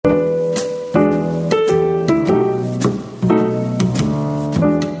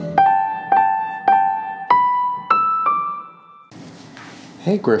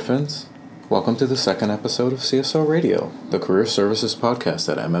Hey Griffins, welcome to the second episode of CSO Radio, the career services podcast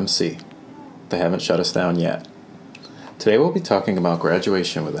at MMC. They haven't shut us down yet. Today we'll be talking about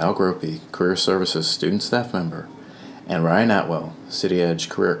graduation with Groppi, career services student staff member, and Ryan Atwell, CityEdge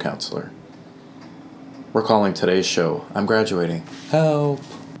Career Counselor. We're calling today's show, I'm Graduating. Help!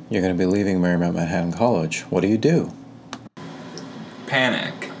 You're going to be leaving Marymount Manhattan College. What do you do?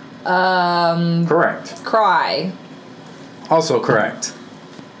 Panic. Correct. Cry. Also correct.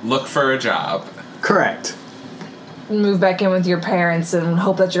 Look for a job. Correct. Move back in with your parents and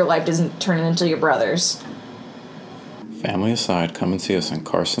hope that your life doesn't turn into your brother's. Family aside, come and see us in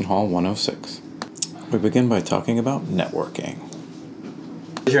Carson Hall 106. We begin by talking about networking.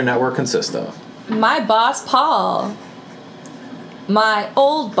 What does your network consist of? My boss, Paul. My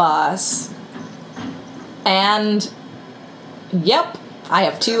old boss. And, yep, I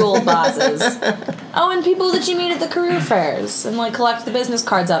have two old bosses. Oh, and people that you meet at the career fairs and, collect the business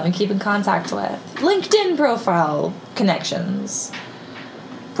cards of and keep in contact with. LinkedIn profile connections.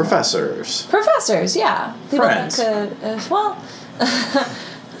 Professors. Professors, yeah. People Friends. that could,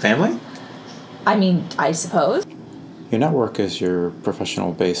 Family? I mean, I suppose. Your network is your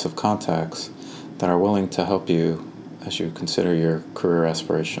professional base of contacts that are willing to help you as you consider your career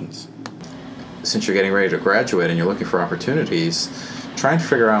aspirations. Since you're getting ready to graduate and you're looking for opportunities, try and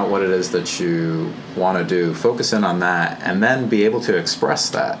figure out what it is that you want to do, focus in on that, and then be able to express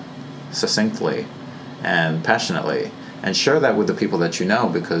that succinctly and passionately, and share that with the people that you know,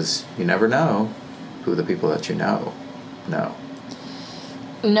 because you never know who the people that you know. No.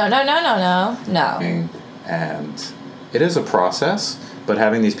 And it is a process, but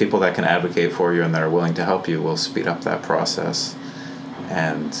having these people that can advocate for you and that are willing to help you will speed up that process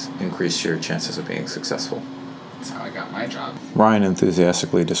and increase your chances of being successful. That's how I got my job. Ryan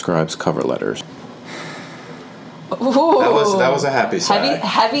enthusiastically describes cover letters. Ooh. That was a happy sigh.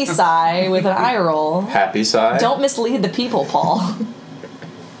 Heavy sigh with an eye roll. Happy sigh? Don't mislead the people, Paul.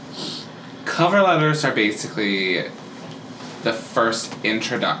 Cover letters are basically the first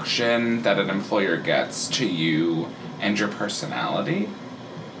introduction that an employer gets to you and your personality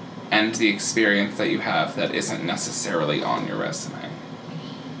and the experience that you have that isn't necessarily on your resume.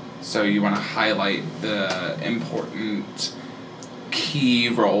 So you want to highlight the important key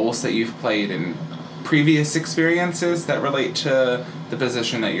roles that you've played in previous experiences that relate to the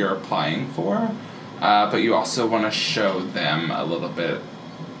position that you're applying for, but you also want to show them a little bit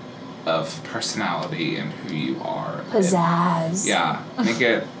of personality and who you are. Pizzazz.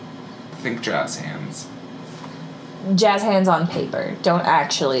 Think jazz hands. Jazz hands on paper. Don't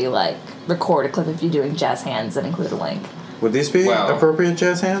actually, record a clip of you doing jazz hands and include a link. Would these be appropriate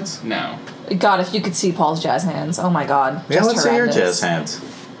jazz hands? No. God, if you could see Paul's jazz hands. Oh my God. Yeah, let's see your horrendous. jazz hands.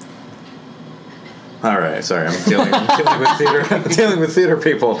 All right, sorry, I'm dealing with theater. I'm dealing with theater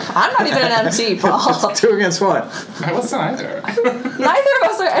people. I'm not even an MT, Paul. 2 against 1. I wasn't either. Neither of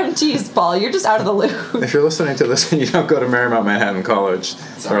us are MTs, Paul. You're just out of the loop. If you're listening to this and you don't go to Marymount Manhattan College,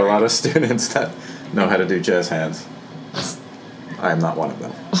 there are a lot of students that know how to do jazz hands. I am not one of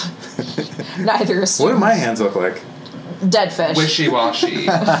them. Neither is. What do my hands look like? Dead fish. Wishy-washy.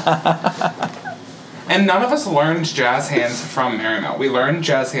 And none of us learned jazz hands from Marymount. We learned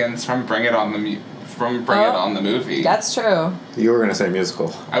jazz hands from Bring It On the movie. That's true. You were going to say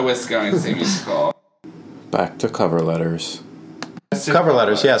musical. I was going to say musical. Back to cover letters. Cover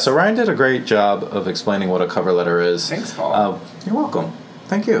letters, yeah. So Ryan did a great job of explaining what a cover letter is. Thanks, Paul. You're welcome.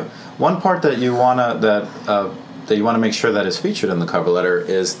 Thank you. One part that you wanna that you want to make sure that is featured in the cover letter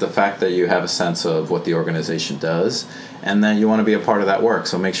is the fact that you have a sense of what the organization does, and that you want to be a part of that work.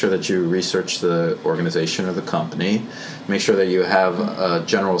 So make sure that you research the organization or the company. Make sure that you have a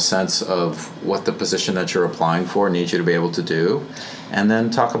general sense of what the position that you're applying for needs you to be able to do, and then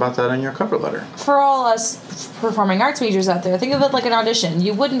talk about that in your cover letter. For all us performing arts majors out there, think of it like an audition.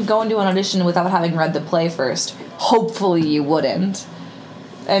 You wouldn't go into an audition without having read the play first. Hopefully you wouldn't.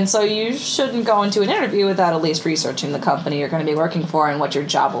 And so you shouldn't go into an interview without at least researching the company you're going to be working for and what your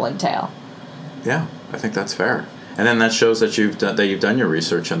job will entail. Yeah, I think that's fair. And then that shows that you've done your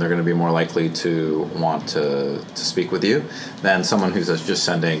research, and they're going to be more likely to want to speak with you than someone who's just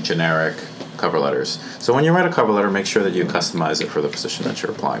sending generic cover letters. So when you write a cover letter, make sure that you customize it for the position that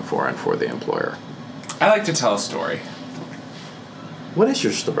you're applying for and for the employer. I like to tell a story. What is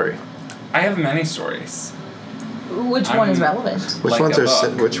your story? I have many stories. Which one is relevant? Which Like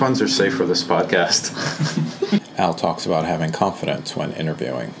which ones are safe for this podcast? Al talks about having confidence when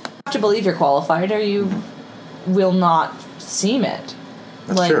interviewing. You have to believe you're qualified or you will not seem it.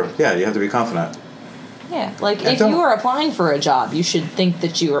 That's true. Yeah, you have to be confident. Yeah, if you are applying for a job, you should think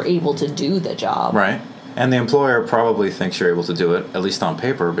that you are able to do the job. Right. And the employer probably thinks you're able to do it, at least on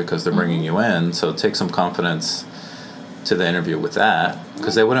paper, because they're bringing you in. So take some confidence to the interview with that,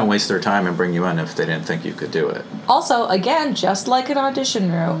 because they wouldn't waste their time and bring you in if they didn't think you could do it. Also, again, just like an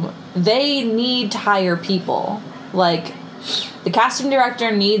audition room, they need to hire people. Like, the casting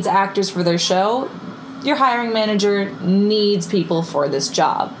director needs actors for their show. Your hiring manager needs people for this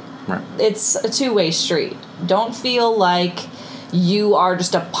job. Right. It's a two-way street. Don't feel like you are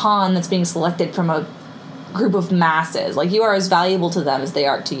just a pawn that's being selected from a group of masses. Like, you are as valuable to them as they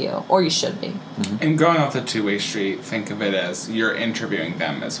are to you, or you should be. And going off the two-way street, think of it as you're interviewing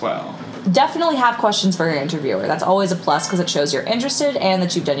them as well. Definitely have questions for your interviewer. That's always a plus because it shows you're interested and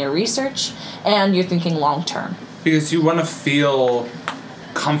that you've done your research and you're thinking long-term. Because you want to feel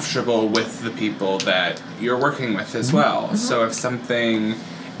comfortable with the people that you're working with as well. So if something,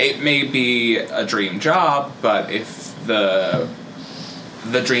 it may be a dream job, but if the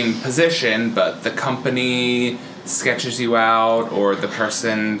dream position, but the company sketches you out, or the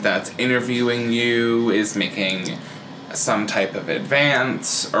person that's interviewing you is making some type of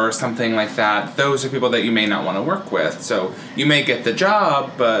advance or something like that, those are people that you may not want to work with. So you may get the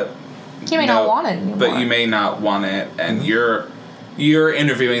job, but You may not want it anymore. But you may not want it, and you're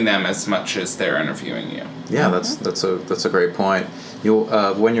interviewing them as much as they're interviewing you. Yeah, that's a great point. You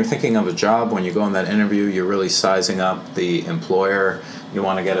when you're thinking of a job, when you go in that interview, you're really sizing up the employer. You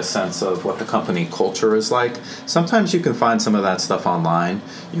want to get a sense of what the company culture is like. Sometimes you can find some of that stuff online.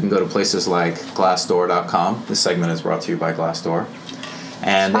 You can go to places like Glassdoor.com. This segment is brought to you by Glassdoor.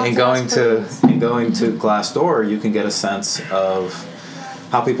 And in going to Glassdoor, you can get a sense of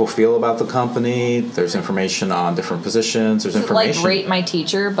how people feel about the company. There's information on different positions. There's information like Rate My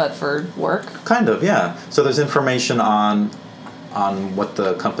Teacher, but for work? Kind of, yeah. So there's information on what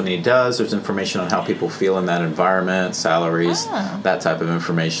the company does. There's information on how people feel in that environment, salaries, that type of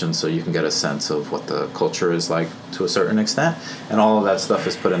information, so you can get a sense of what the culture is like to a certain extent. And all of that stuff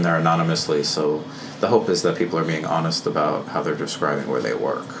is put in there anonymously, so the hope is that people are being honest about how they're describing where they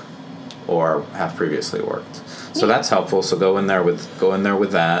work or have previously worked. So that's helpful. So go in there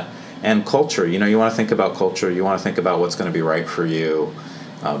with that. And culture, you want to think about culture. You want to think about what's going to be right for you,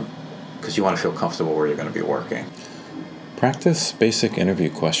 because you want to feel comfortable where you're going to be working. Practice basic interview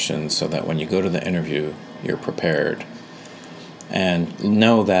questions so that when you go to the interview, you're prepared. And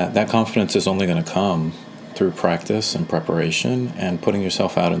know that confidence is only going to come through practice and preparation and putting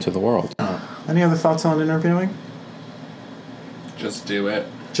yourself out into the world. Any other thoughts on interviewing? Just do it.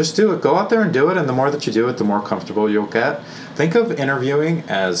 Just do it. Go out there and do it, and the more that you do it, the more comfortable you'll get. Think of interviewing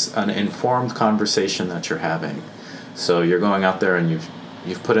as an informed conversation that you're having. So you're going out there and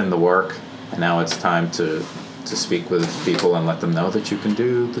you've put in the work, and now it's time to speak with people and let them know that you can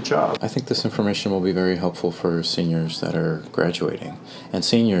do the job. I think this information will be very helpful for seniors that are graduating. And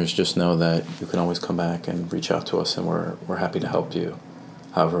seniors, just know that you can always come back and reach out to us, and we're happy to help you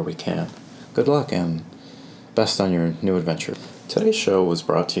however we can. Good luck and best on your new adventure. Today's show was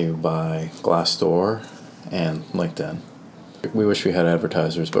brought to you by Glassdoor and LinkedIn. We wish we had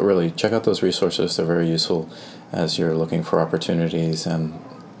advertisers, but really check out those resources. They're very useful as you're looking for opportunities and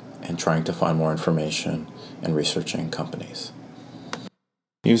trying to find more information and researching companies.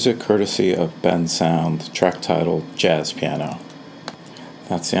 Music courtesy of Ben Sound, track titled Jazz Piano.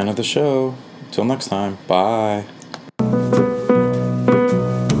 That's the end of the show. Until next time, bye.